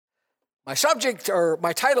My subject, or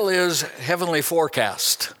my title, is Heavenly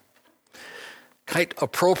Forecast. Quite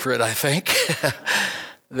appropriate, I think,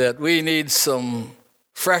 that we need some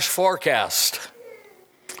fresh forecast.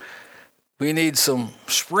 We need some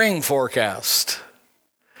spring forecast.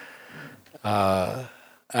 I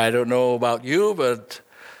don't know about you, but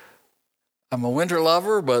I'm a winter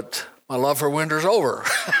lover, but my love for winter's over.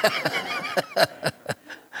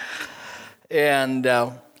 And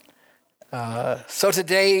so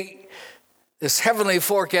today, this heavenly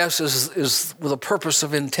forecast is with a purpose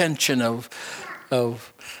of intention of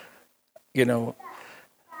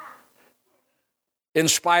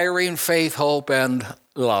inspiring faith, hope, and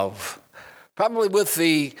love. Probably with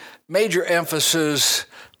the major emphasis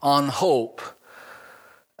on hope,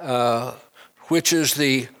 which is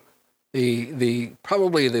the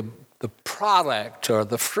product or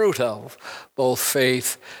the fruit of both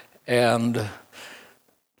faith and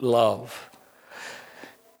love.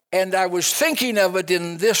 And I was thinking of it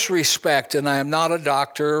in this respect, and I am not a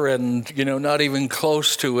doctor and, not even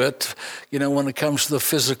close to it, when it comes to the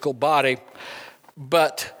physical body.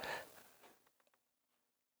 But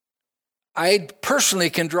I personally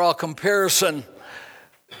can draw a comparison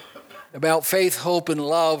about faith, hope, and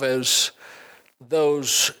love as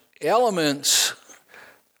those elements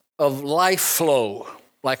of life flow,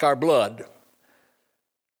 like our blood,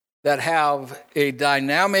 that have a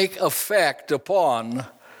dynamic effect upon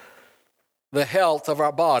the health of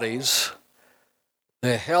our bodies,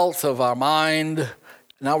 the health of our mind.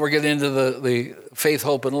 Now we're getting into the faith,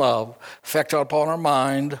 hope, and love. Effect upon our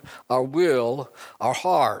mind, our will, our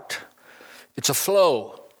heart. It's a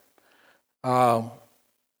flow.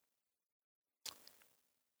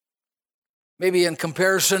 Maybe in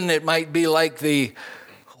comparison, it might be like the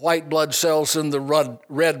white blood cells and the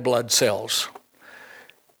red blood cells.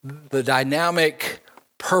 The dynamic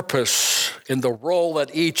purpose in the role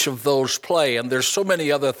that each of those play. And there's so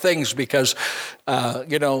many other things because,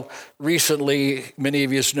 recently, many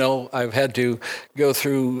of you know, I've had to go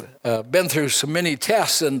through, been through so many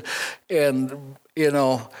tests and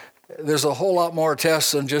there's a whole lot more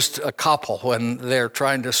tests than just a couple when they're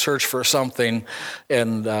trying to search for something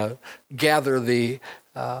and gather the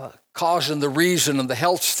cause and the reason and the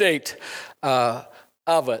health state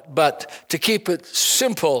of it. But to keep it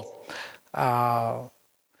simple, the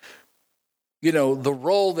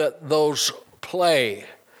role that those play.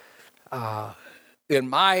 In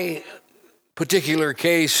my particular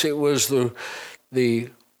case, it was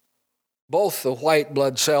both the white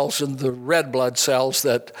blood cells and the red blood cells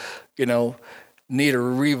that, need a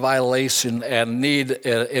revitalization and need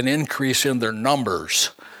an increase in their numbers.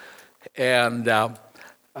 And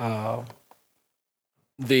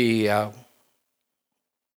the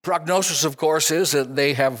prognosis, of course, is that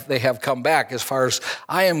they have come back as far as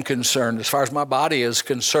I am concerned, as far as my body is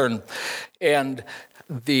concerned. And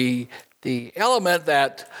the element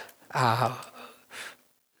that I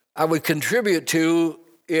would contribute to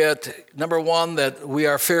it, number one, that we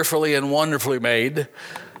are fearfully and wonderfully made,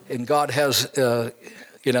 and God has,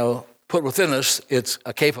 put within us it's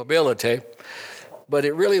a capability, but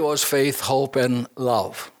it really was faith, hope, and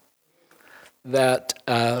love that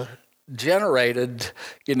generated,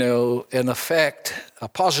 an effect, a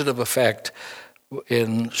positive effect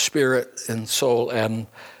in spirit and soul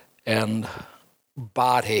and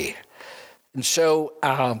body. And so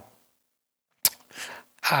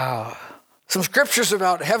some scriptures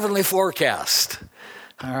about heavenly forecast.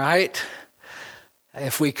 All right?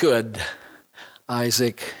 If we could,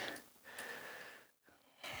 Isaac.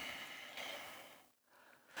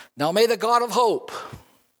 Now may the God of hope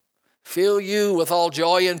fill you with all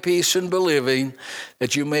joy and peace in believing,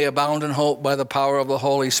 that you may abound in hope by the power of the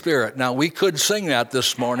Holy Spirit. Now, we could sing that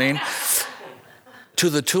this morning to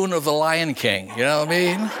the tune of the Lion King, you know what I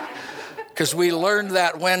mean? Because we learned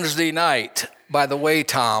that Wednesday night. By the way,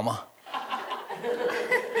 Tom,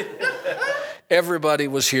 everybody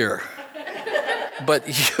was here, but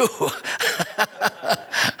you.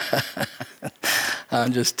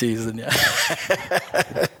 I'm just teasing you.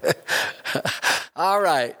 All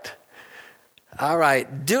right.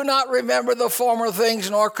 Do not remember the former things,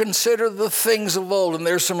 nor consider the things of old. And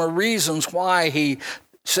there's some reasons why he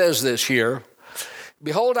says this here.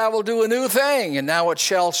 Behold, I will do a new thing, and now it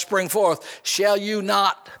shall spring forth. Shall you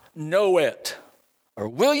not know it? Or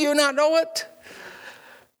will you not know it?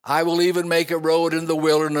 I will even make a road in the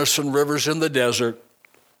wilderness and rivers in the desert.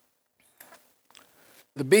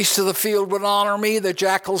 The beasts of the field would honor me, the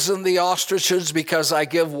jackals and the ostriches, because I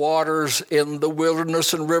give waters in the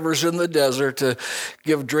wilderness and rivers in the desert to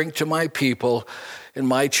give drink to my people and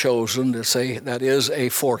my chosen. To say that is a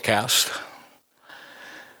forecast.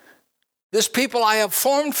 This people I have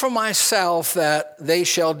formed for myself, that they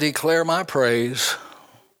shall declare my praise.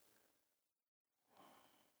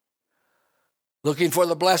 Looking for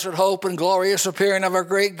the blessed hope and glorious appearing of our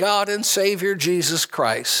great God and Savior, Jesus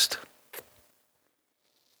Christ.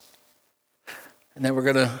 And then we're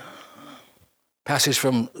going to passage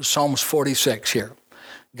from Psalms 46 here.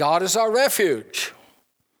 God is our refuge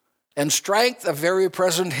and strength, a very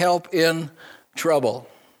present help in trouble.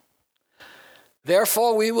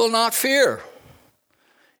 Therefore we will not fear,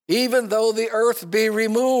 even though the earth be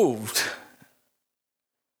removed.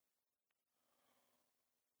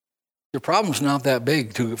 Your problem's not that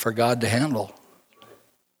big for God to handle.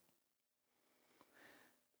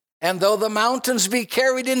 And though the mountains be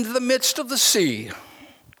carried into the midst of the sea,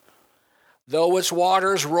 though its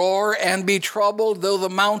waters roar and be troubled, though the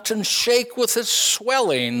mountains shake with its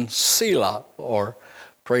swelling, Selah, or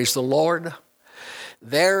praise the Lord.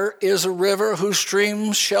 There is a river whose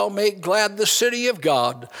streams shall make glad the city of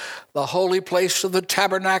God, the holy place of the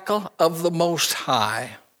tabernacle of the Most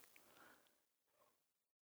High.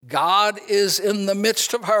 God is in the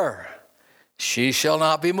midst of her. She shall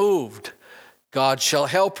not be moved. God shall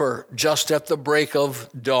help her just at the break of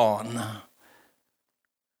dawn.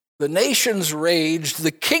 The nations raged, the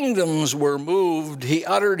kingdoms were moved. He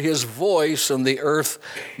uttered his voice, and the earth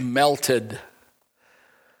melted.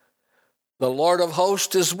 The Lord of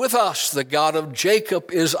hosts is with us. The God of Jacob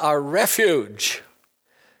is our refuge.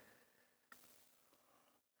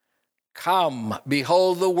 Come,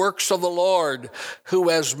 behold the works of the Lord, who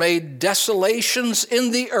has made desolations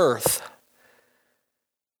in the earth.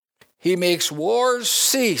 He makes wars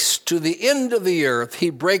cease to the end of the earth. He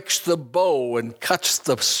breaks the bow and cuts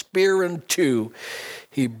the spear in two.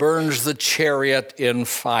 He burns the chariot in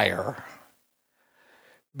fire.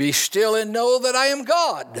 Be still and know that I am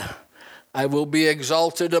God. I will be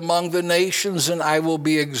exalted among the nations, and I will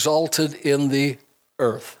be exalted in the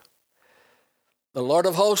earth. The Lord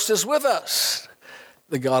of hosts is with us.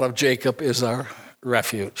 The God of Jacob is our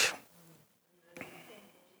refuge.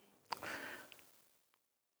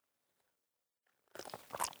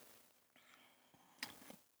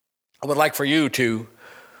 I would like for you to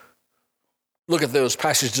look at those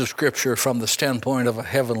passages of Scripture from the standpoint of a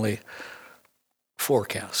heavenly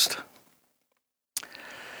forecast.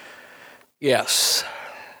 Yes,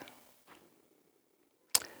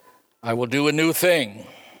 I will do a new thing.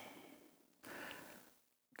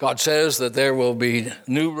 God says that there will be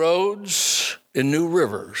new roads and new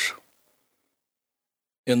rivers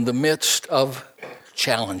in the midst of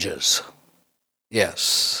challenges.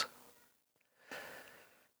 Yes.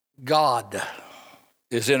 God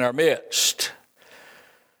is in our midst.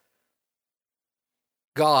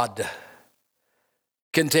 God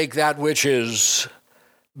can take that which has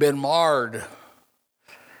been marred,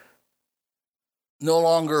 no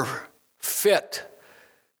longer fit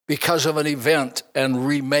because of an event, and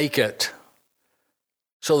remake it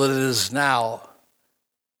so that it is now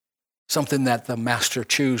something that the Master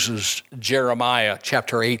chooses. Jeremiah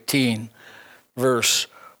chapter 18, verse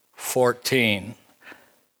 14.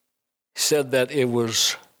 He said that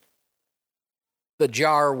the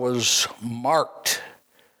jar was marked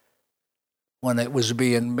when it was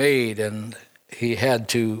being made, and he had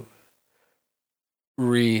to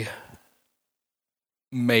remake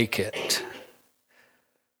it.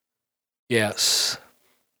 Yes.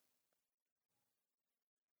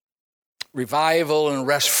 Revival and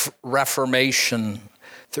reformation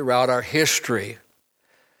throughout our history.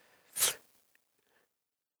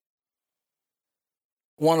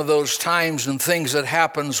 One of those times and things that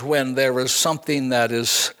happens when there is something that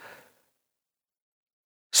is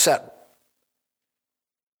set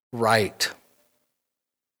right.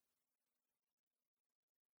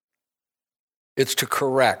 It's to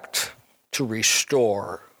correct, to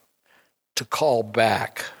restore, to call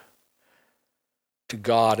back to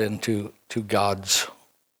God and to God's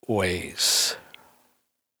ways.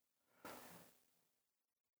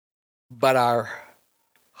 But our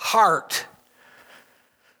heart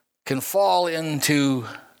can fall into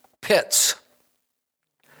pits.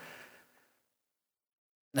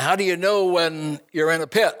 Now, how do you know when you're in a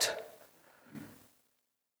pit?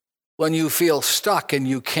 When you feel stuck and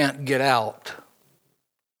you can't get out.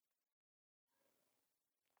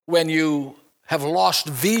 When you have lost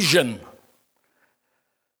vision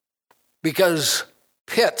because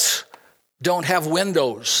pits don't have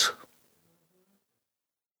windows.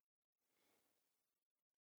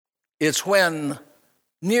 It's when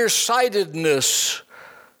nearsightedness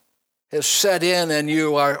has set in and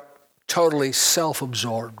you are totally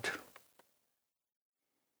self-absorbed.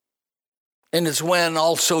 And it's when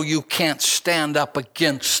also you can't stand up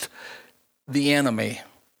against the enemy.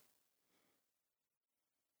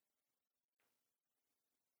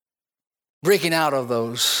 breaking out of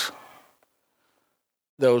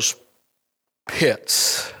those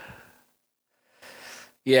pits.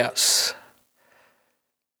 Yes.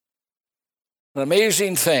 An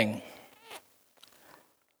amazing thing.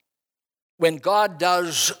 When God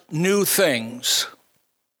does new things,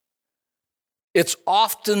 it's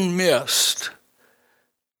often missed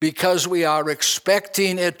because we are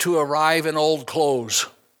expecting it to arrive in old clothes.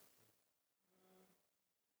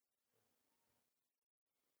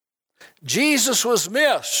 Jesus was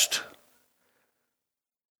missed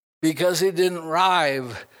because he didn't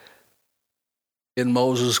arrive in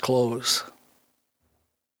Moses' clothes.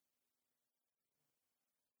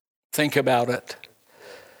 Think about it.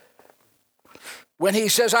 When he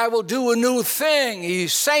says, I will do a new thing,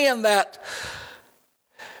 he's saying that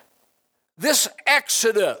this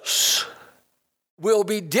Exodus will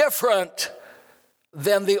be different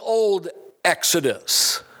than the old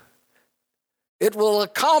Exodus. It will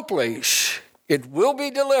accomplish, it will be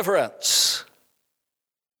deliverance,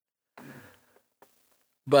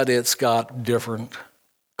 but it's got different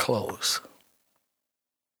clothes.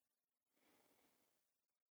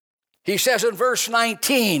 He says in verse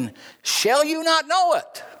 19, shall you not know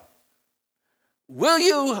it? Will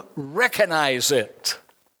you recognize it?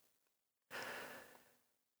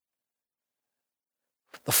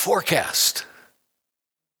 The forecast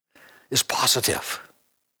is positive.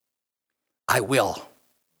 I will.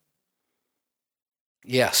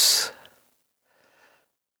 Yes.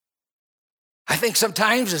 I think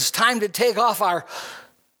sometimes it's time to take off our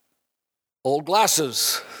old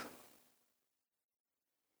glasses.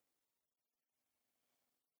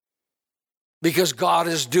 Because God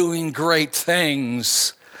is doing great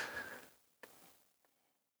things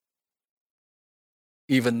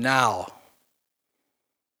even now.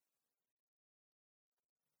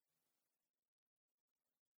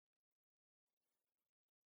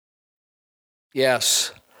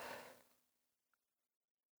 Yes.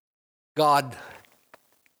 God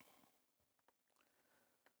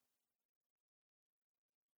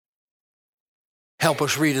help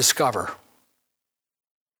us rediscover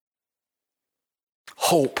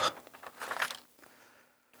hope.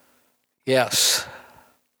 Yes.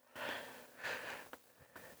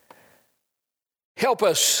 Help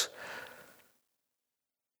us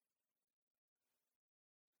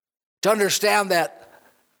to understand that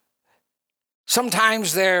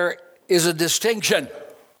sometimes there is a distinction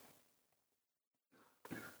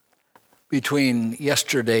between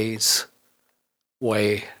yesterday's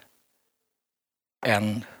way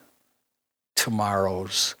and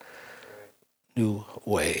tomorrow's new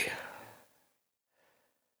way.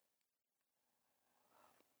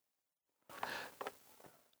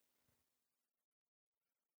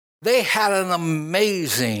 They had an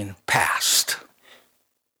amazing past.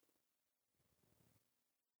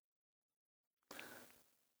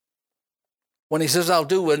 When he says, I'll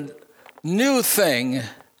do a new thing,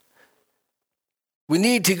 we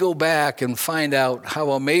need to go back and find out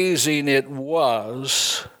how amazing it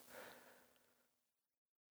was.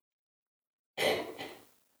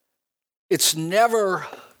 It's never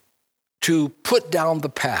to put down the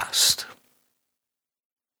past,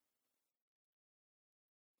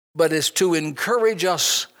 but it's to encourage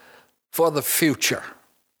us for the future.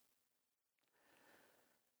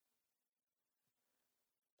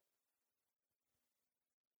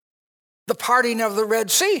 The parting of the Red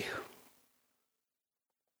Sea.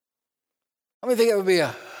 I think it would be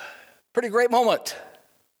a pretty great moment.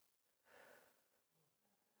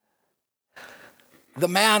 The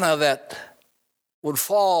manna that would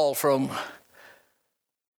fall from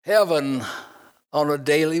heaven on a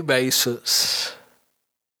daily basis.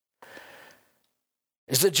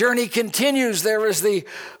 As the journey continues, there is the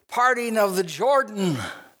parting of the Jordan.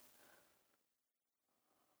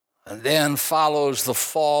 And then follows the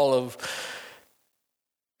fall of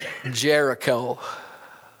Jericho.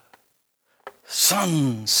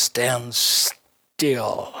 Sun stands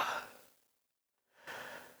still.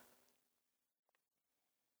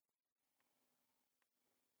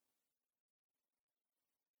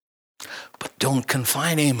 But don't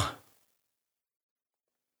confine him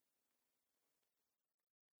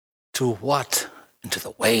to what and to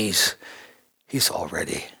the ways he's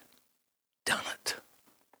already done it.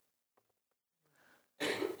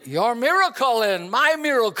 Your miracle and my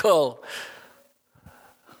miracle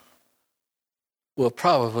will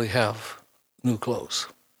probably have new clothes.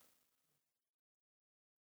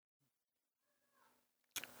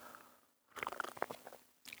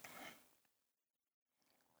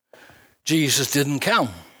 Jesus didn't come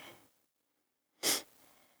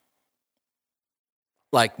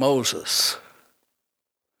like Moses.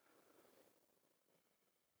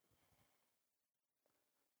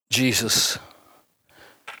 Jesus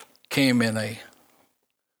came in a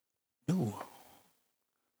new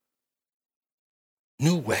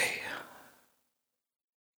way.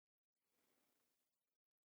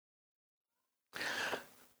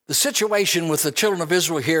 The situation with the children of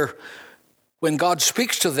Israel here, when God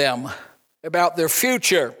speaks to them about their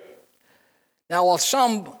future. Now, while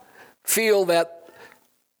some feel that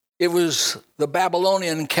it was the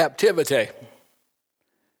Babylonian captivity,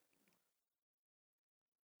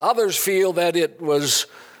 others feel that it was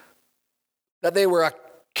that they were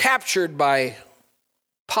captured by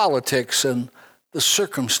politics and the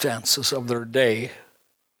circumstances of their day.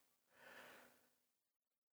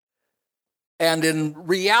 And in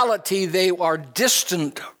reality, they are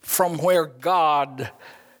distant from where God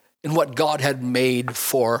and what God had made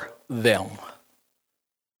for them.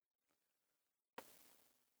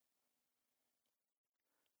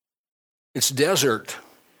 It's desert.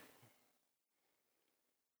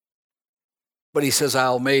 But he says,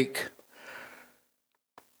 I'll make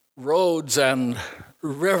roads and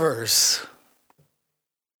rivers.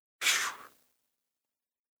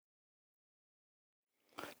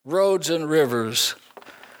 Roads and rivers.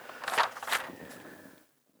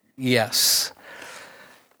 Yes.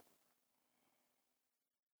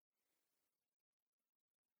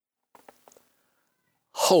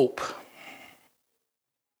 Hope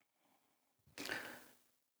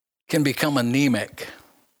can become anemic.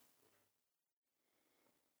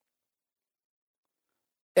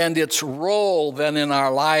 And its role then in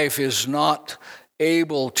our life is not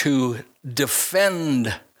able to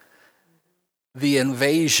defend the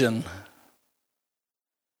invasion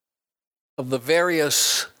of the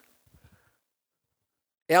various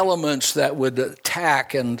elements that would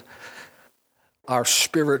attack and our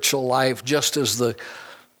spiritual life, just as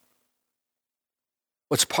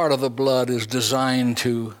what's part of the blood is designed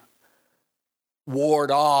to ward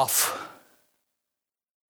off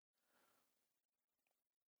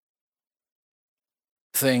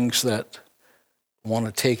things that want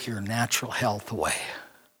to take your natural health away.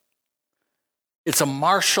 It's a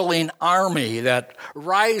marshaling army that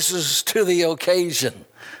rises to the occasion.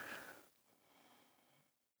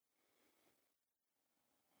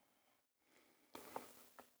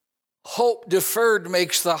 Hope deferred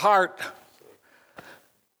makes the heart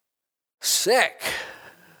sick.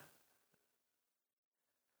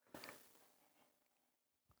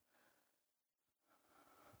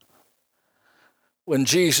 When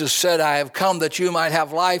Jesus said, I have come that you might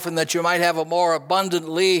have life and that you might have it more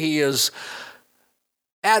abundantly, he is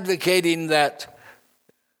advocating that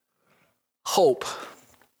hope.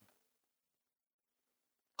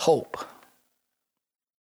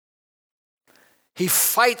 He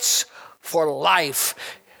fights for life.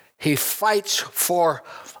 He fights for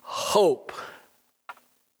hope.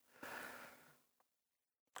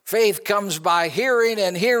 Faith comes by hearing,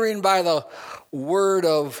 and hearing by the word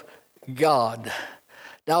of God.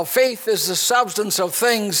 Now, faith is the substance of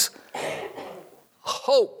things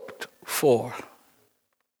hoped for.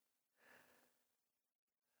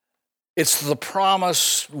 It's the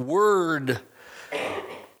promised word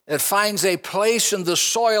that finds a place in the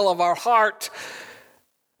soil of our heart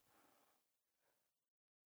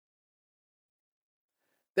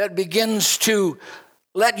that begins to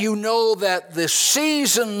let you know that the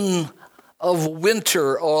season of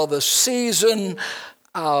winter or the season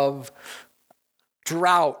of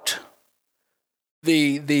drought,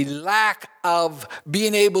 the lack of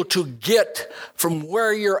being able to get from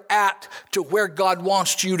where you're at to where God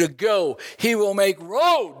wants you to go. He will make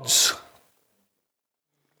roads.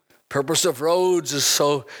 Purpose of roads is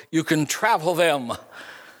so you can travel them.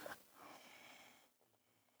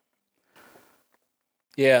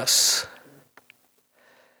 Yes.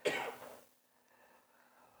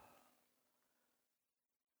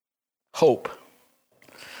 Hope.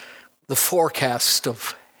 The forecast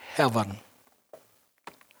of heaven.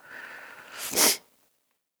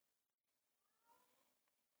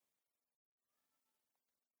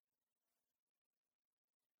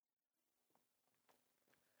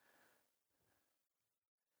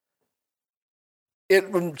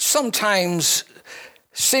 It would sometimes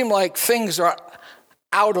seem like things are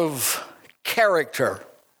out of character.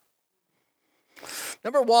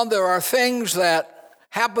 Number one, there are things that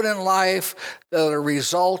happen in life that are a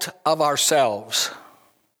result of ourselves.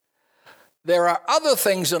 There are other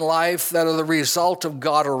things in life that are the result of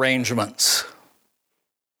God arrangements.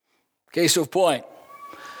 Case of point.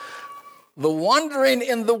 The wandering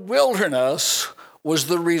in the wilderness was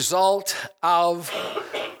the result of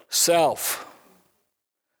self.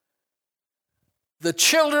 The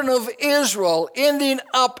children of Israel ending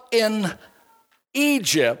up in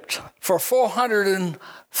Egypt for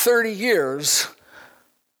 430 years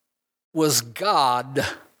was God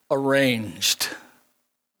arranged.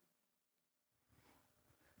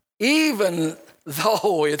 Even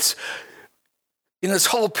though this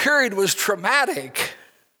whole period was traumatic,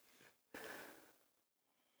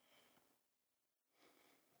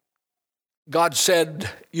 God said,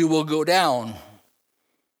 you will go down.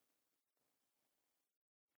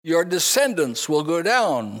 Your descendants will go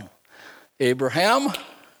down. Abraham,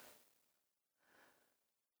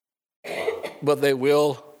 but they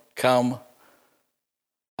will come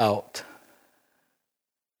out.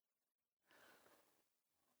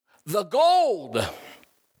 The gold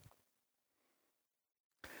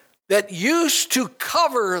that used to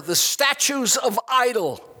cover the statues of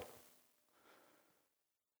idol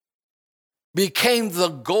became the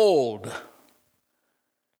gold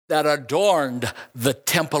that adorned the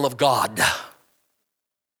temple of God.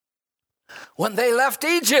 When they left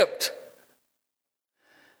Egypt,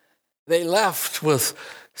 they left with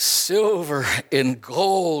silver and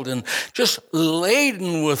gold and just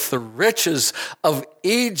laden with the riches of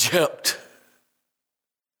Egypt.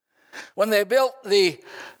 When they built the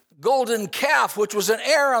golden calf, which was an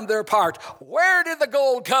error on their part, where did the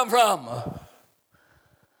gold come from? Woo!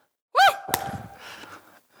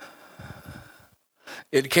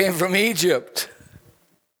 It came from Egypt.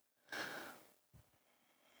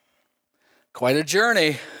 Quite a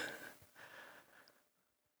journey,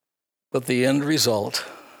 but the end result.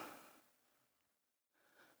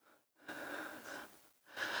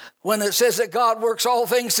 When it says that God works all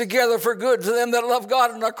things together for good to them that love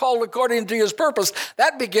God and are called according to his purpose,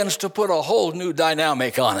 that begins to put a whole new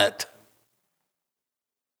dynamic on it.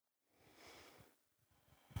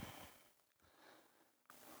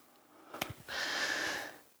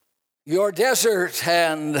 Your desert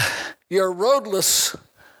and your roadless,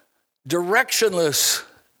 directionless,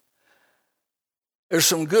 there's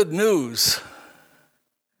some good news.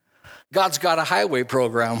 God's got a highway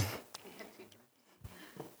program.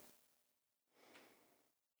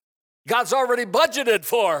 God's already budgeted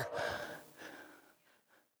for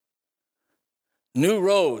new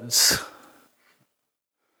roads.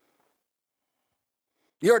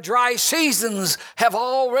 Your dry seasons have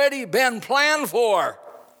already been planned for.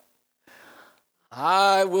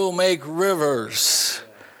 I will make rivers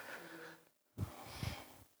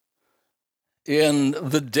in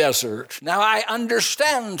the desert. Now, I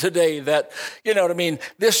understand today that,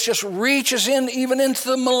 this just reaches in even into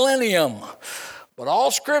the millennium. But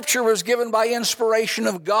all Scripture was given by inspiration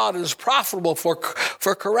of God and is profitable for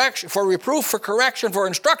correction, for reproof, for correction, for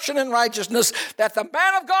instruction in righteousness, that the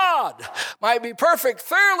man of God might be perfect,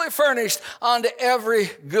 thoroughly furnished unto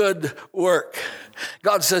every good work.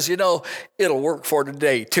 God says, it'll work for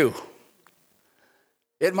today too.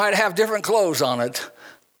 It might have different clothes on it.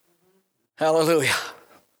 Hallelujah.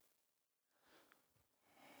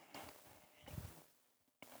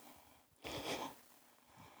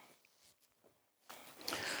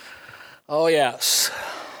 Oh, yes.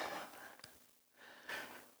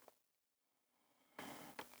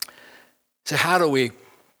 So how do we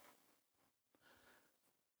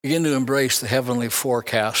begin to embrace the heavenly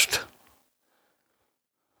forecast?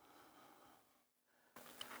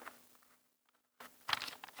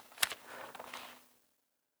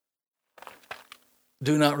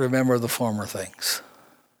 Do not remember the former things.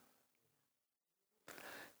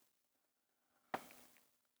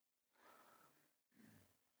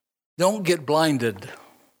 Don't get blinded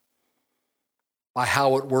by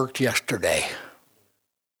how it worked yesterday.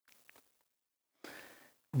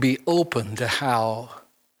 Be open to how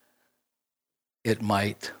it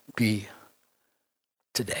might be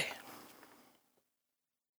today.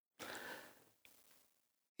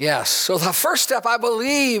 Yes, so the first step, I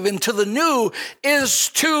believe, into the new is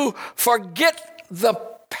to forget the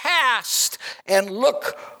past and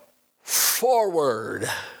look forward.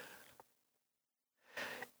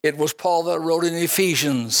 It was Paul that wrote in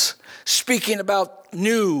Ephesians, speaking about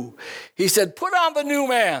new. He said, put on the new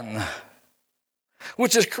man,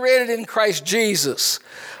 which is created in Christ Jesus,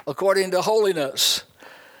 according to holiness.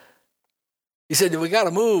 He said, we got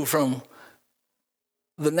to move from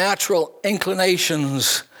the natural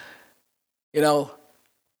inclinations, to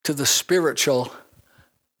the spiritual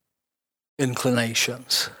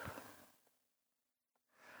inclinations.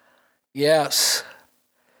 Yes.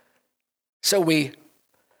 So we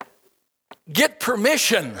get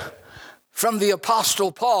permission from the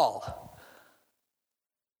Apostle Paul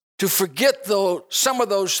to forget some of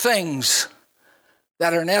those things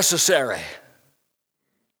that are necessary.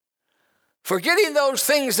 Forgetting those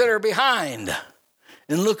things that are behind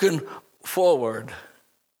and looking forward.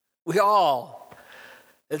 We all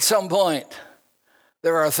At some point,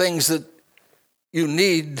 there are things that you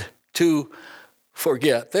need to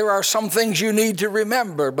forget. There are some things you need to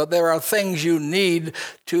remember, but there are things you need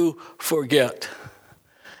to forget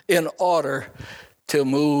in order to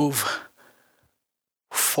move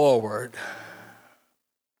forward.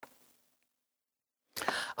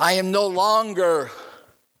 I am no longer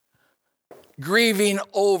grieving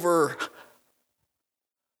over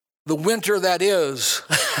the winter that is.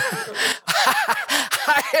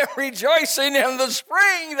 I am rejoicing in the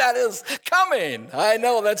spring that is coming. I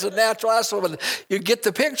know that's a natural aspect, but you get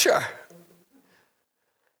the picture.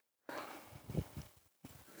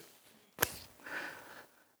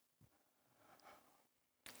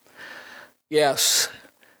 Yes.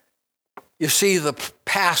 You see, the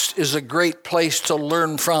past is a great place to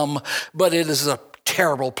learn from, but it is a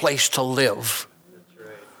terrible place to live. That's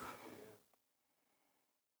right.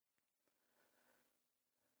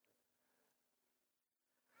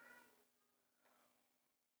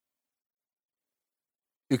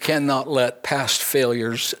 You cannot let past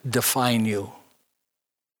failures define you,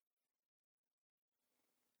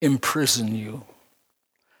 imprison you.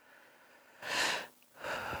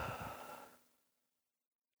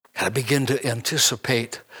 Got to begin to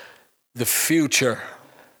anticipate the future.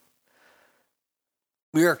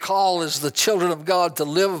 We are called as the children of God to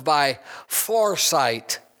live by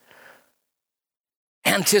foresight,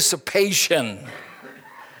 anticipation.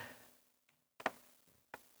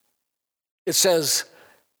 It says,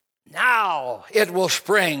 now it will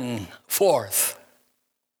spring forth.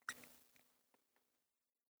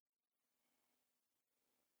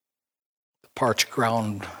 The parched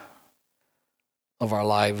ground of our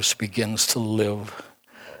lives begins to live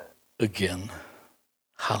again.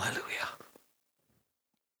 Hallelujah.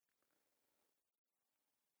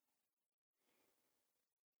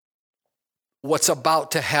 What's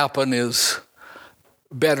about to happen is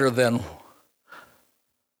better than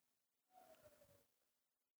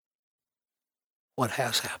what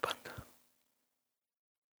has happened.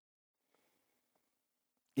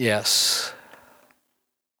 Yes.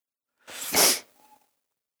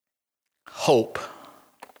 Hope.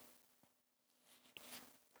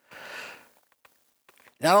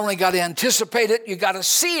 Not only got to anticipate it, you got to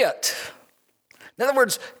see it. In other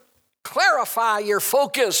words, clarify your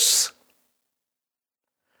focus.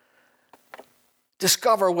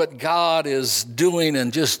 Discover what God is doing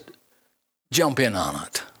and just jump in on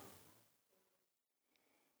it.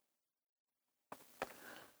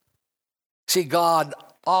 See, God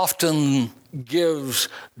often gives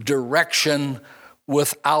direction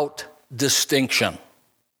without distinction.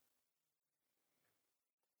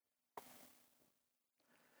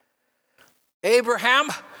 Abraham,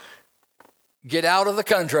 get out of the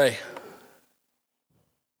country.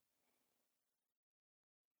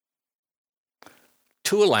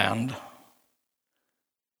 To a land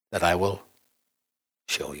that I will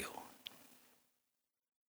show you.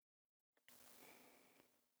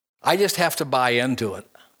 I just have to buy into it.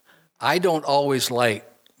 I don't always like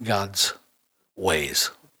God's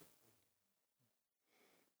ways.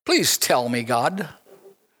 Please tell me, God.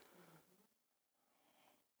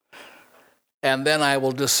 And then I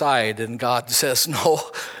will decide, and God says,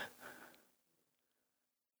 no,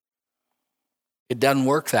 it doesn't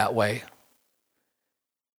work that way.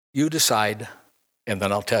 You decide, and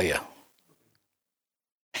then I'll tell you.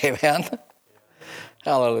 Amen?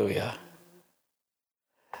 Hallelujah.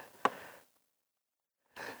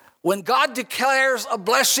 When God declares a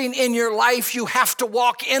blessing in your life, you have to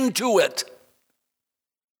walk into it.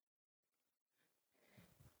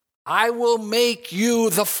 I will make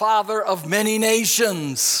you the father of many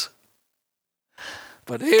nations.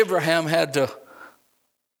 But Abraham had to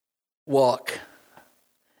walk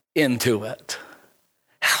into it.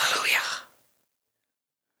 Hallelujah.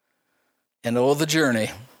 And oh, the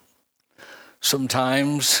journey.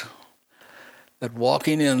 Sometimes that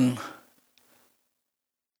walking in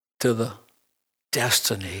to the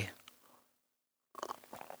destiny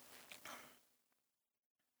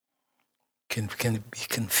can be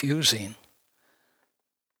confusing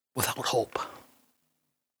without hope.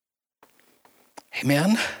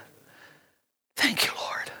 Amen? Thank you,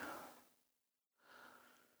 Lord.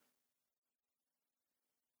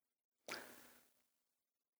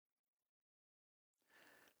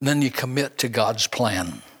 And then you commit to God's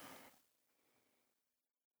plan.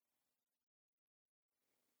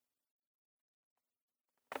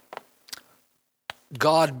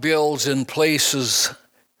 God builds in places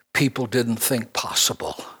people didn't think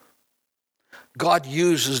possible. God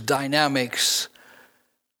uses dynamics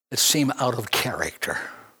that seem out of character.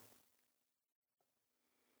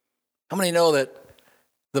 How many know that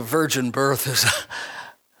the virgin birth is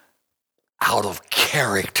out of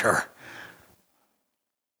character.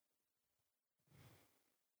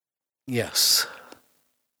 Yes.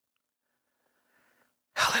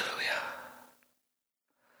 Hallelujah.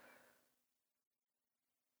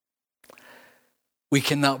 We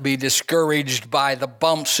cannot be discouraged by the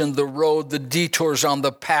bumps in the road, the detours on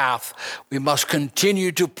the path. We must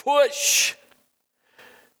continue to push.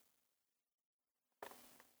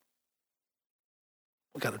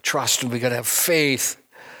 We've got to trust and we've got to have faith.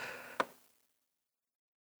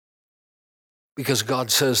 Because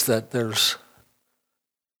God says that there's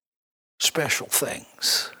special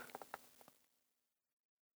things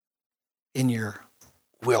in your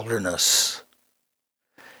wilderness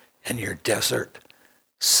and your desert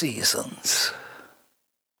seasons.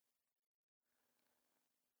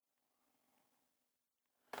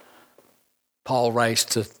 Paul writes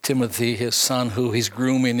to Timothy, his son, who he's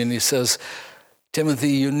grooming, and he says,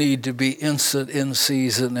 Timothy, you need to be instant in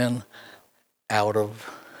season and out of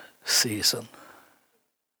season.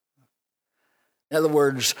 In other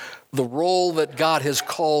words, the role that God has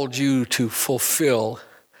called you to fulfill,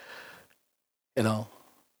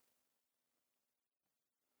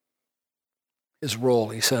 his role,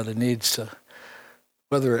 he said, it needs to,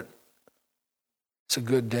 whether it's a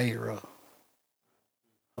good day or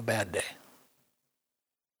a bad day.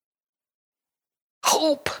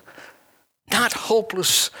 Hope, not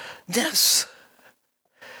hopelessness.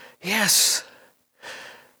 Yes.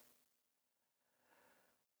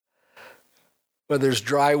 Whether there's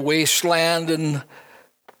dry wasteland and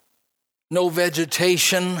no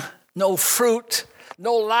vegetation, no fruit,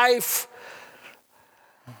 no life.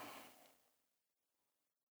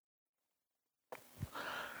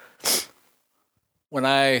 When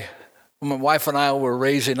my wife and I were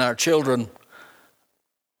raising our children,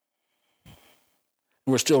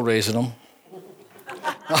 we're still raising them.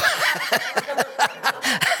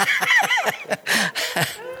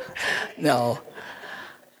 No.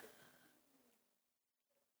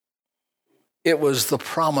 It was the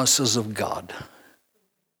promises of God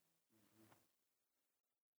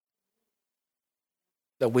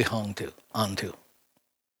that we hung onto.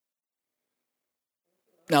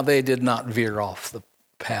 Now, they did not veer off the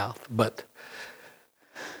path, but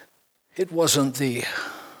it wasn't the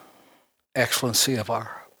excellency of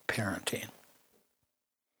our parenting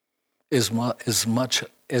as much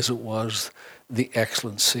as it was the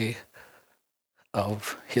excellency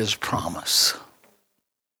of his promise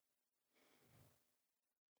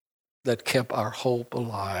that kept our hope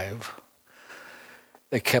alive,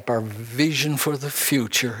 that kept our vision for the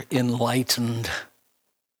future enlightened.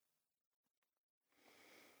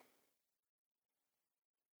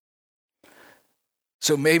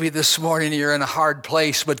 So maybe this morning you're in a hard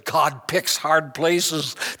place, but God picks hard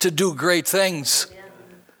places to do great things.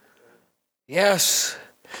 Yes,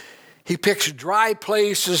 he picks dry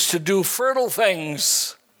places to do fertile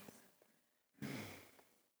things.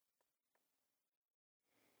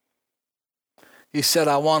 He said,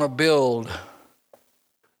 I want to build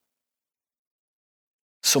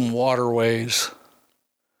some waterways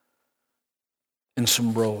and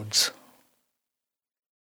some roads.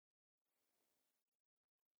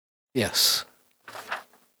 Yes.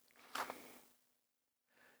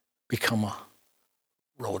 Become a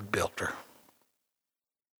road builder.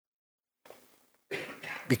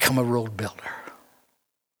 Become a road builder.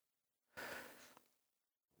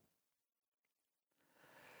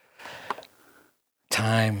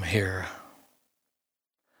 Time here.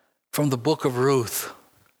 From the book of Ruth,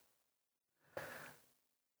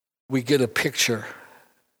 we get a picture.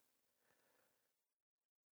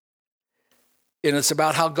 And it's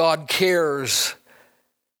about how God cares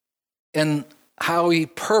and how he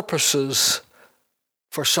purposes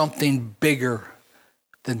for something bigger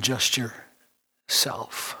than just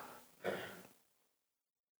yourself.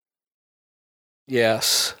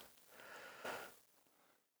 Yes.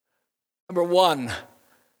 Number one,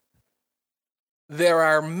 there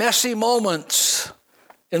are messy moments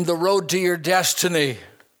in the road to your destiny.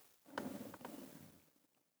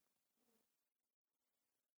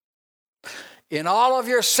 In all of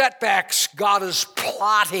your setbacks, God is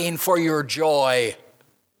plotting for your joy.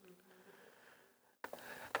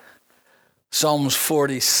 Psalms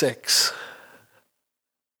 46.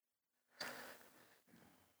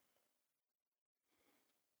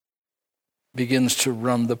 Begins to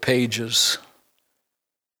run the pages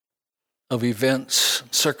of events,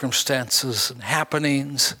 circumstances, and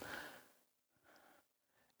happenings.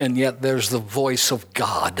 And yet there's the voice of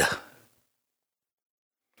God.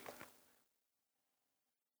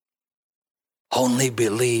 Only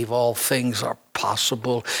believe all things are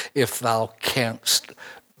possible if thou canst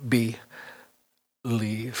believe.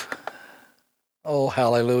 Oh,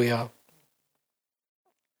 hallelujah.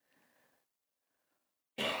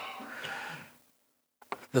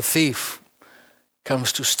 The thief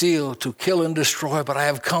comes to steal, to kill, and destroy, but I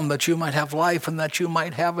have come that you might have life and that you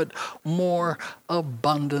might have it more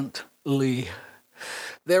abundantly.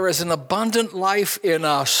 There is an abundant life in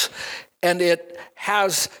us, and it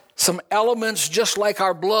has some elements just like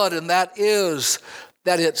our blood, and that is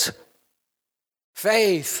that it's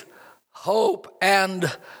faith, hope,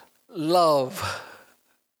 and love.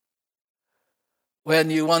 When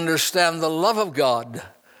you understand the love of God,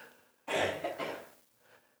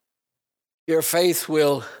 your faith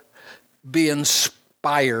will be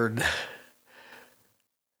inspired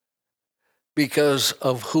because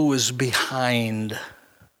of who is behind.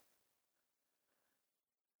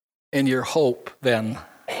 And your hope then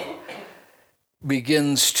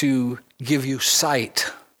begins to give you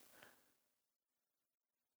sight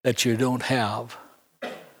that you don't have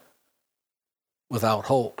without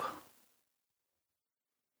hope.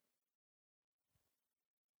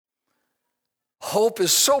 Hope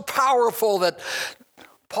is so powerful that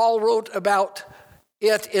Paul wrote about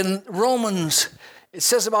it in Romans. It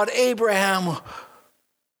says about Abraham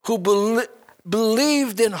who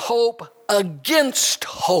believed in hope against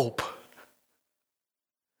hope.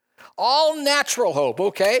 All natural hope,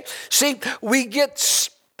 okay? See, we get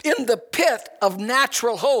in the pit of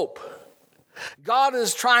natural hope. God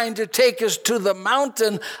is trying to take us to the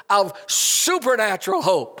mountain of supernatural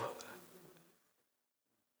hope.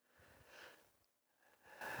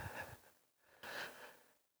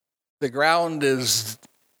 The ground is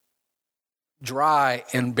dry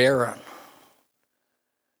and barren.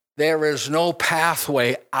 There is no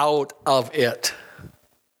pathway out of it.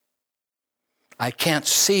 I can't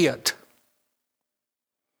see it.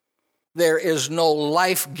 There is no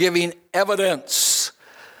life-giving evidence.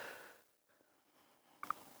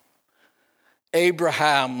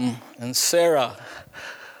 Abraham and Sarah,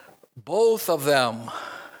 both of them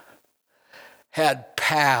had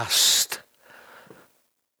passed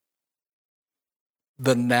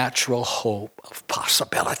the natural hope of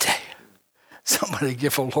possibility. Somebody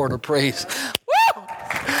give the Lord a praise. Woo!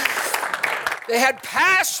 They had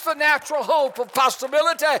passed the natural hope of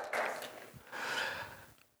possibility.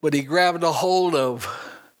 But he grabbed a hold of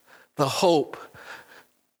the hope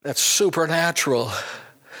that's supernatural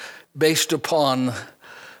based upon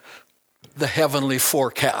the heavenly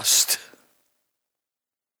forecast.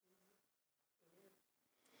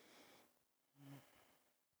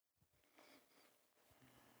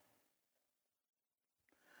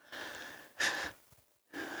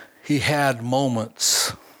 He had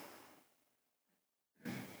moments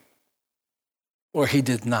where he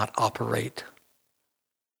did not operate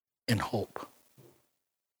in hope.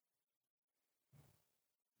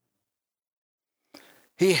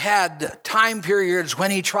 He had time periods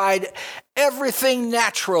when he tried everything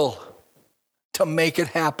natural to make it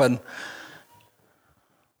happen.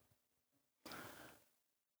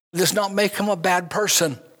 It does not make him a bad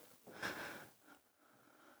person.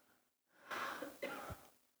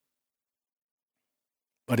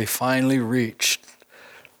 But he finally reached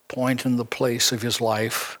a point in the place of his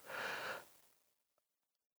life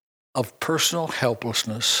of personal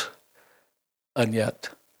helplessness and yet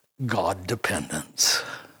God dependence.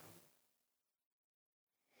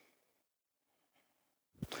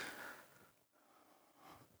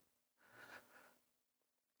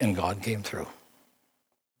 And God came through.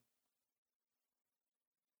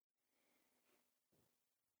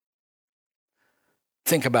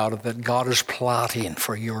 Think about it, that God is plotting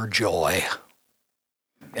for your joy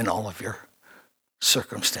in all of your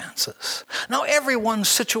circumstances. Now, everyone's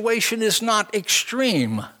situation is not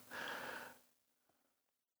extreme.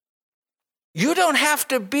 You don't have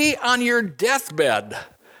to be on your deathbed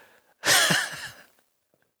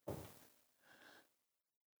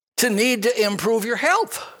to need to improve your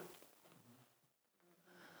health.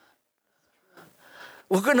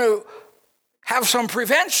 We're going to have some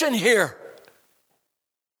prevention here.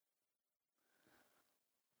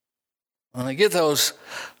 When I get those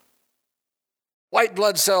white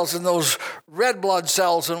blood cells and those red blood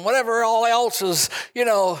cells and whatever all else is,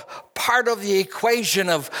 part of the equation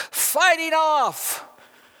of fighting off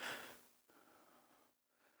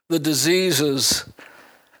the diseases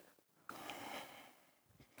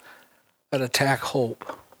that attack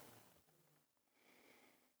hope.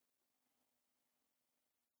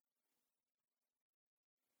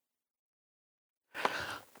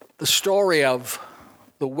 The story of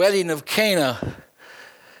the wedding of Cana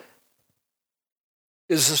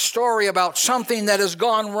is a story about something that has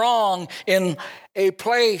gone wrong in a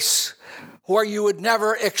place where you would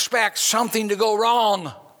never expect something to go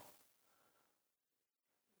wrong.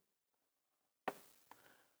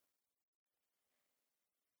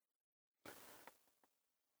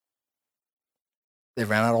 They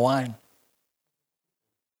ran out of wine.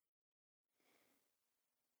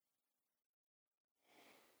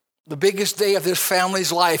 The biggest day of this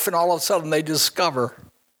family's life, and all of a sudden they discover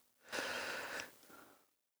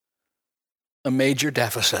a major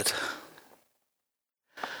deficit.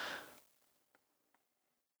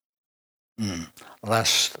 I'll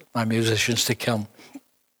ask my musicians to come.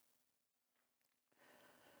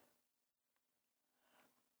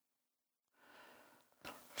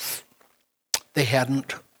 They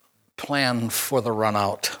hadn't planned for the run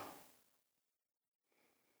out.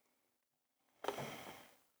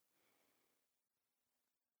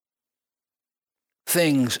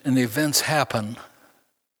 Things and events happen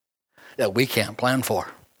that we can't plan for.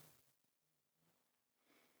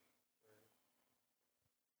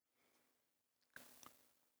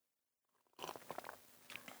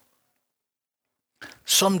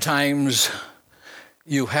 Sometimes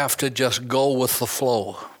you have to just go with the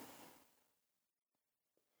flow.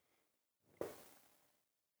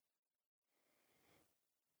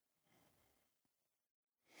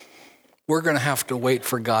 We're going to have to wait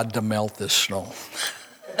for God to melt this snow.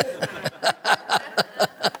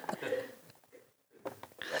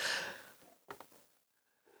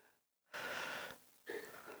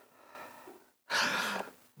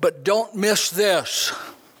 But don't miss this.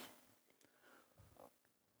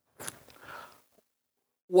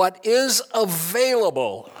 What is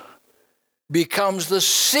available becomes the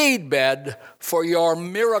seedbed for your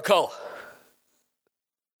miracle.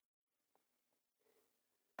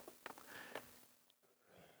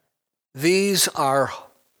 These are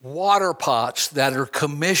water pots that are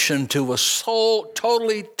commissioned to a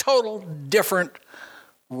total different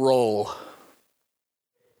role.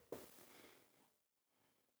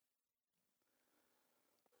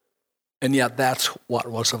 And yet that's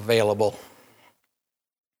what was available.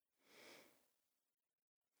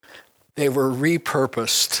 They were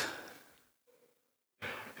repurposed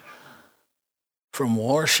from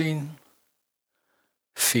washing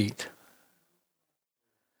feet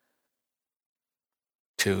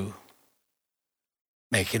to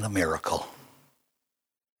making a miracle.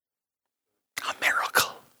 A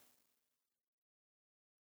miracle.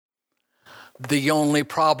 The only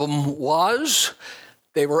problem was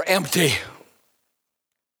they were empty.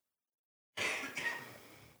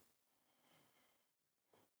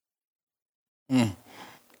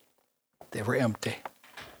 They were empty.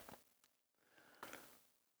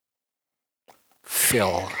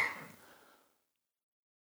 Fill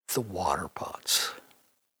the water pots.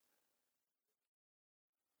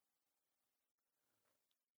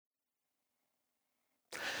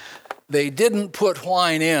 They didn't put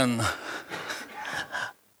wine in,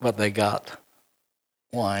 but they got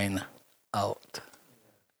wine out.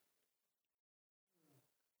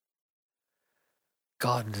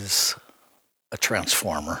 God is a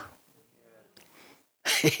transformer.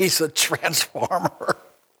 He's a transformer.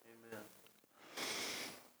 Amen.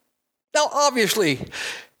 Now, obviously,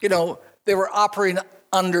 they were operating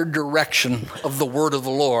under direction of the word of the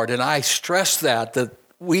Lord, and I stress that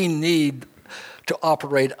we need to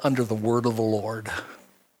operate under the word of the Lord.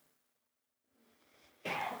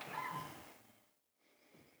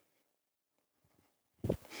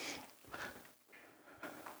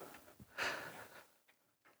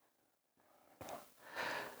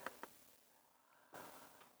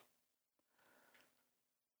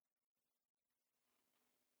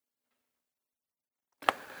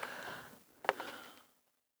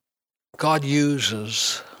 God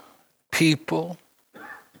uses people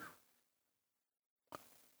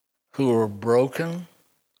who are broken,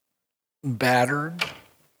 battered,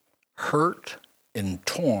 hurt, and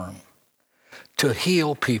torn to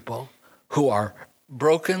heal people who are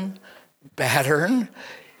broken, battered,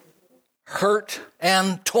 hurt,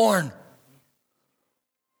 and torn.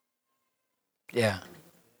 Yeah.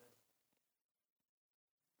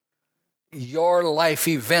 Your life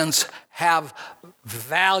events have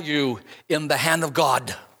value in the hand of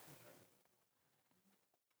God.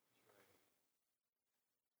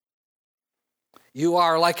 You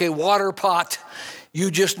are like a water pot.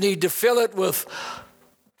 You just need to fill it with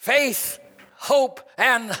faith, hope,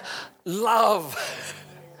 and love.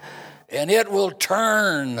 And it will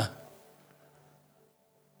turn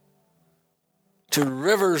to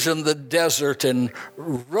rivers in the desert and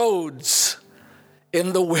roads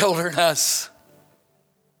in the wilderness.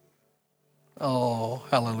 Oh,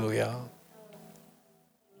 hallelujah.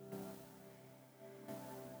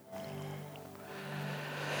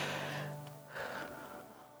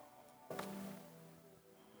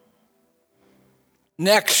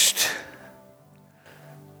 Next,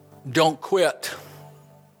 don't quit.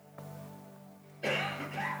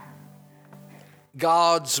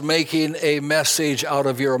 God's making a message out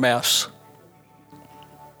of your mess.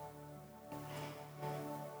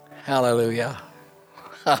 Hallelujah.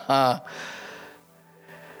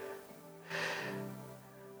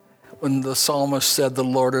 When the psalmist said, "The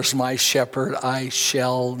Lord is my shepherd, I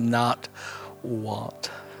shall not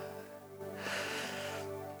want."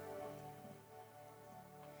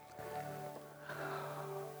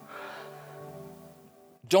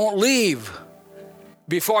 Don't leave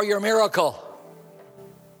before your miracle.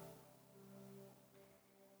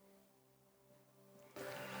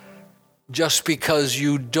 Just because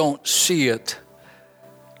you don't see it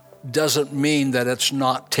doesn't mean that it's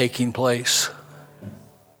not taking place.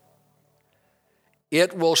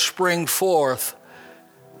 It will spring forth.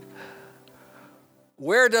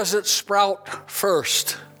 Where does it sprout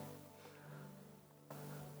first?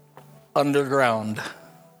 Underground.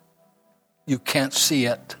 You can't see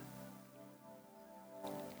it.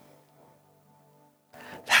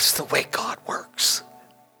 That's the way God works.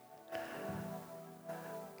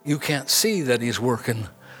 You can't see that He's working,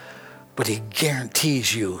 but He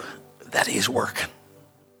guarantees you that He's working.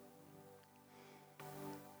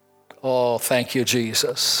 Oh, thank you,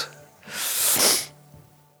 Jesus.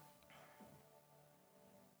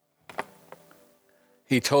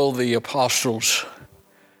 He told the apostles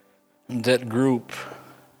in that group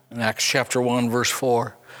in Acts chapter 1, verse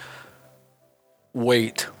 4,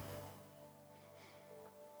 wait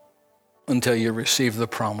until you receive the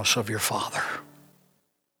promise of your Father.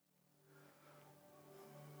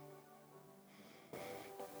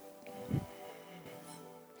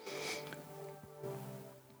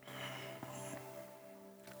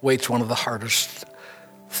 Wait's one of the hardest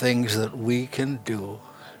things that we can do.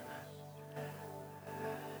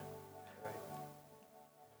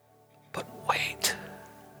 But wait.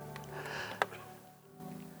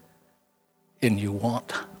 And you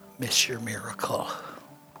won't miss your miracle.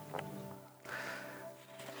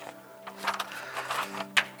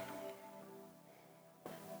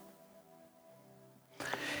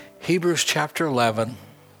 Hebrews chapter 11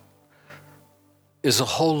 is a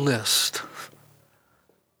whole list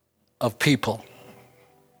of people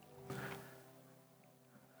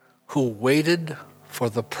who waited for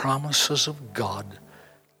the promises of God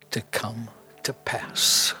to come to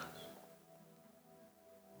pass.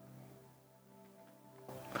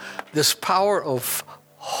 This power of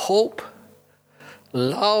hope,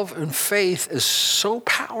 love, and faith is so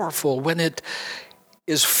powerful when it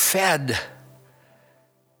is fed.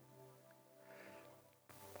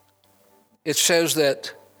 It says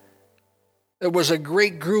that there was a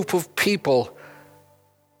great group of people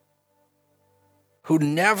who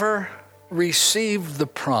never received the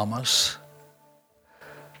promise,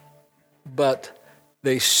 but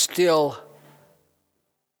they still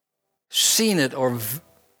seen it or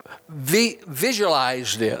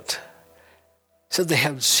visualized it. Said they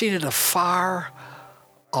had seen it afar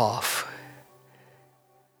off,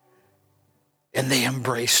 and they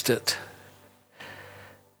embraced it.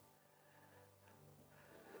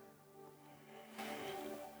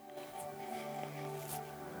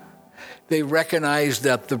 They recognized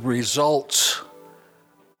that the results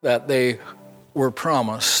that they were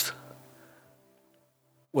promised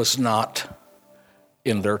was not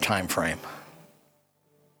in their time frame.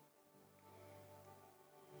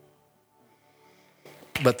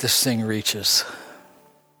 But this thing reaches.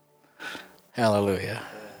 Hallelujah.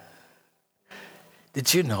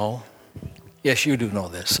 Did you know? Yes, you do know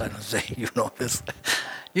this. I don't say you know this.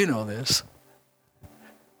 You know this.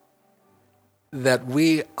 That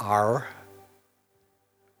we are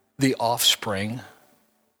the offspring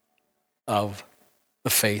of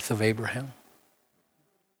the faith of Abraham.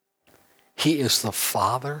 He is the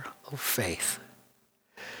father of faith.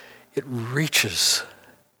 It reaches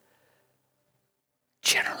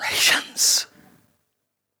generations.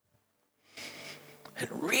 It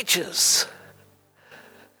reaches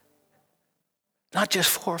not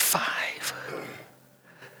just 4 or 5.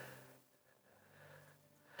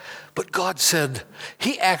 But God said,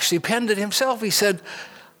 He actually penned it Himself. He said,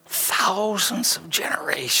 thousands of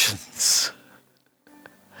generations.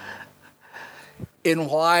 And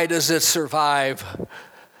why does it survive?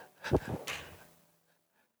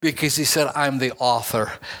 Because He said, I'm the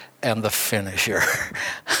author and the finisher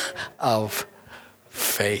of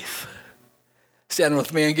faith. Stand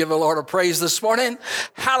with me and give the Lord a praise this morning.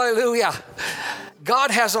 Hallelujah.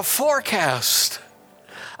 God has a forecast,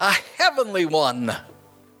 a heavenly one,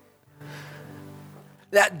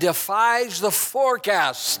 that defies the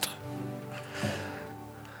forecast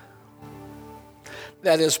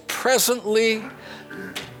that is presently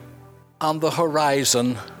on the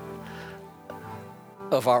horizon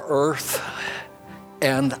of our earth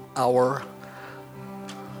and our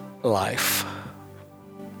life.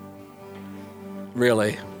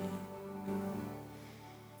 Really.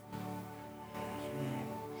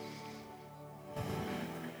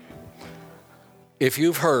 If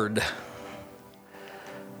you've heard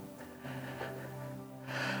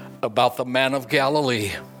about the man of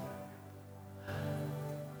Galilee,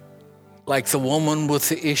 like the woman with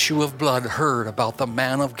the issue of blood heard about the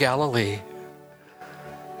man of Galilee,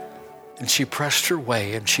 and she pressed her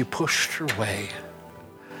way and she pushed her way,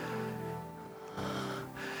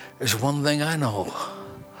 there's one thing I know.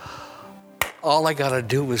 All I got to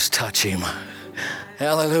do is touch him.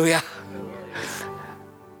 Hallelujah.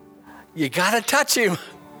 You got to touch him.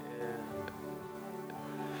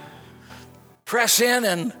 Press in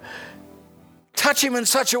and touch him in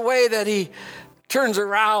such a way that he turns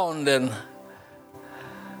around and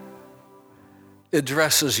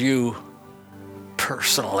addresses you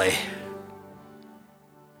personally.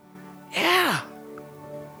 Yeah.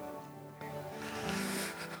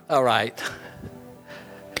 All right.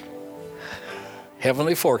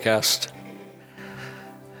 Heavenly forecast.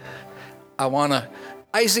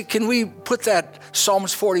 Isaac, can we put that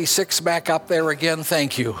Psalms 46 back up there again?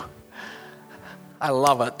 Thank you. I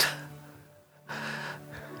love it.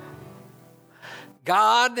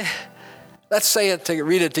 God, let's say it,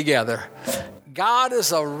 read it together. God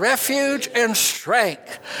is a refuge and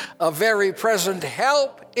strength, a very present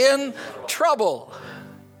help in trouble.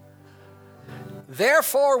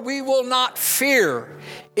 Therefore we will not fear,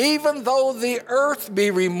 even though the earth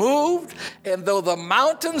be removed, and though the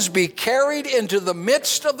mountains be carried into the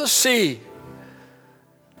midst of the sea.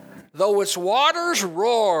 Though its waters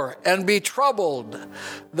roar and be troubled,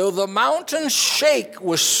 though the mountains shake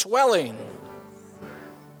with swelling.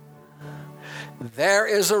 There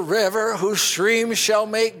is a river whose streams shall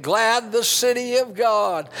make glad the city of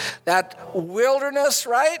God. That wilderness,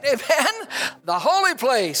 right? Amen? The holy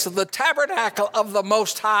place of the tabernacle of the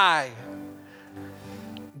Most High.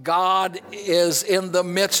 God is in the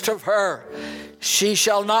midst of her. She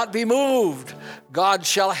shall not be moved. God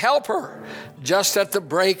shall help her just at the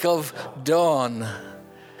break of dawn.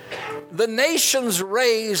 The nations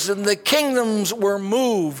raised and the kingdoms were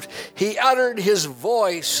moved. He uttered his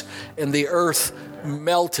voice and the earth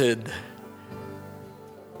melted.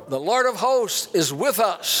 The Lord of hosts is with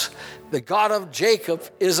us. The God of Jacob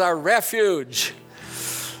is our refuge.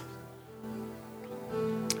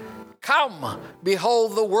 Come,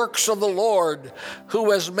 behold the works of the Lord,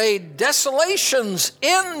 who has made desolations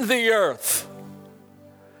in the earth.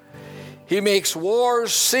 He makes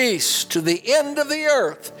wars cease to the end of the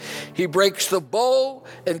earth. He breaks the bow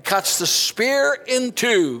and cuts the spear in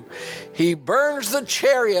two. He burns the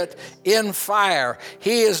chariot in fire.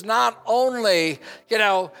 He is not only,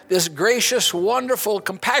 this gracious, wonderful,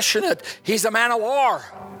 compassionate, he's a man of war.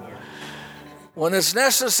 When it's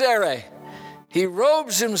necessary, he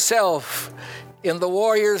robes himself in the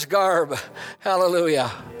warrior's garb. Hallelujah.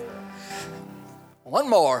 One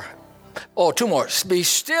more. Two more. Be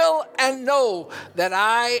still and know that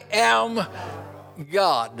I am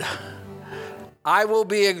God. I will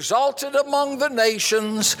be exalted among the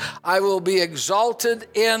nations. I will be exalted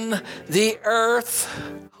in the earth.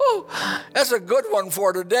 Whew, that's a good one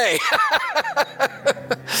for today.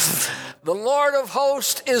 The Lord of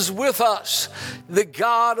hosts is with us. The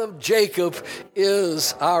God of Jacob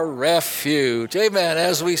is our refuge. Amen.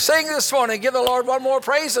 As we sing this morning, give the Lord one more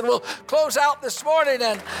praise, and we'll close out this morning.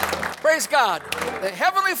 And praise God. The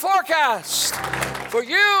heavenly forecast for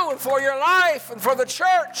you and for your life and for the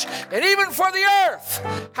church and even for the earth.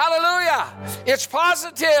 Hallelujah. It's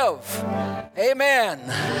positive. Amen.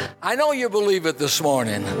 I know you believe it this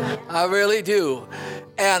morning. I really do.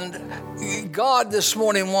 And God this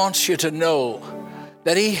morning wants you to know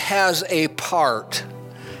that he has a part.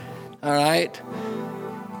 All right?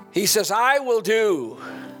 He says, I will do.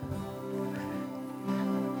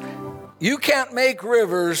 You can't make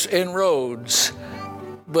rivers and roads,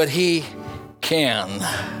 but he can.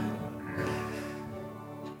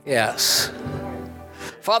 Yes.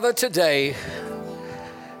 Father, today,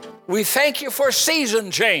 we thank you for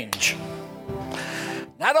season change.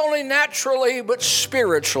 Not only naturally, but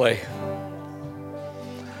spiritually.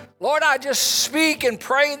 Lord, I just speak and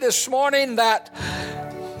pray this morning that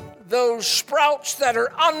those sprouts that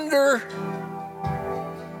are under,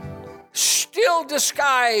 still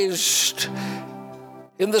disguised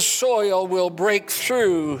in the soil, will break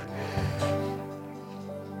through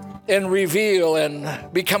and reveal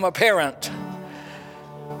and become apparent,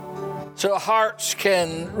 so hearts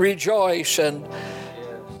can rejoice and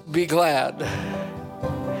be glad.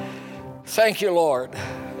 Thank you, Lord.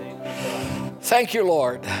 Thank you,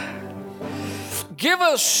 Lord. give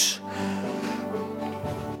us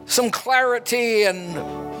some clarity and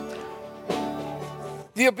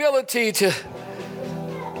the ability to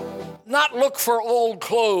not look for old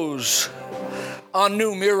clothes on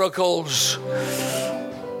new miracles,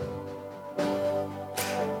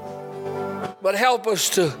 but help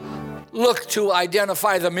us to look to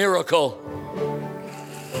identify the miracle.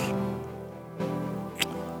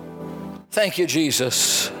 Thank you,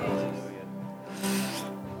 Jesus.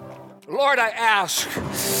 Lord, I ask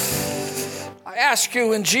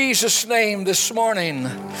you in Jesus' name this morning,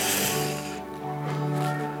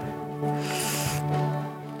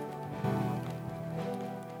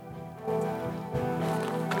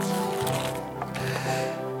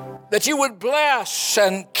 that you would bless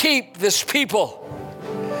and keep this people,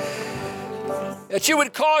 that you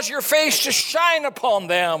would cause your face to shine upon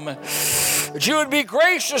them, that you would be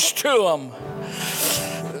gracious to them,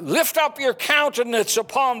 lift up your countenance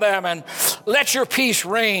upon them, and let your peace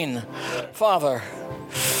reign, Father.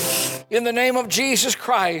 In the name of Jesus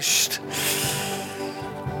Christ,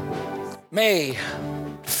 may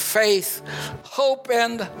faith, hope,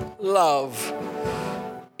 and love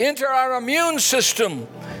enter our immune system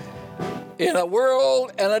in a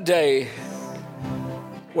world and a day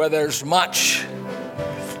where there's much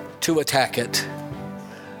to attack it.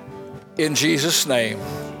 In Jesus' name,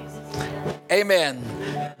 amen.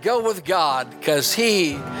 Go with God, because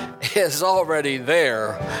He is already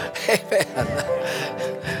there. Amen.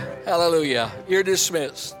 Hallelujah. You're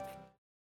dismissed.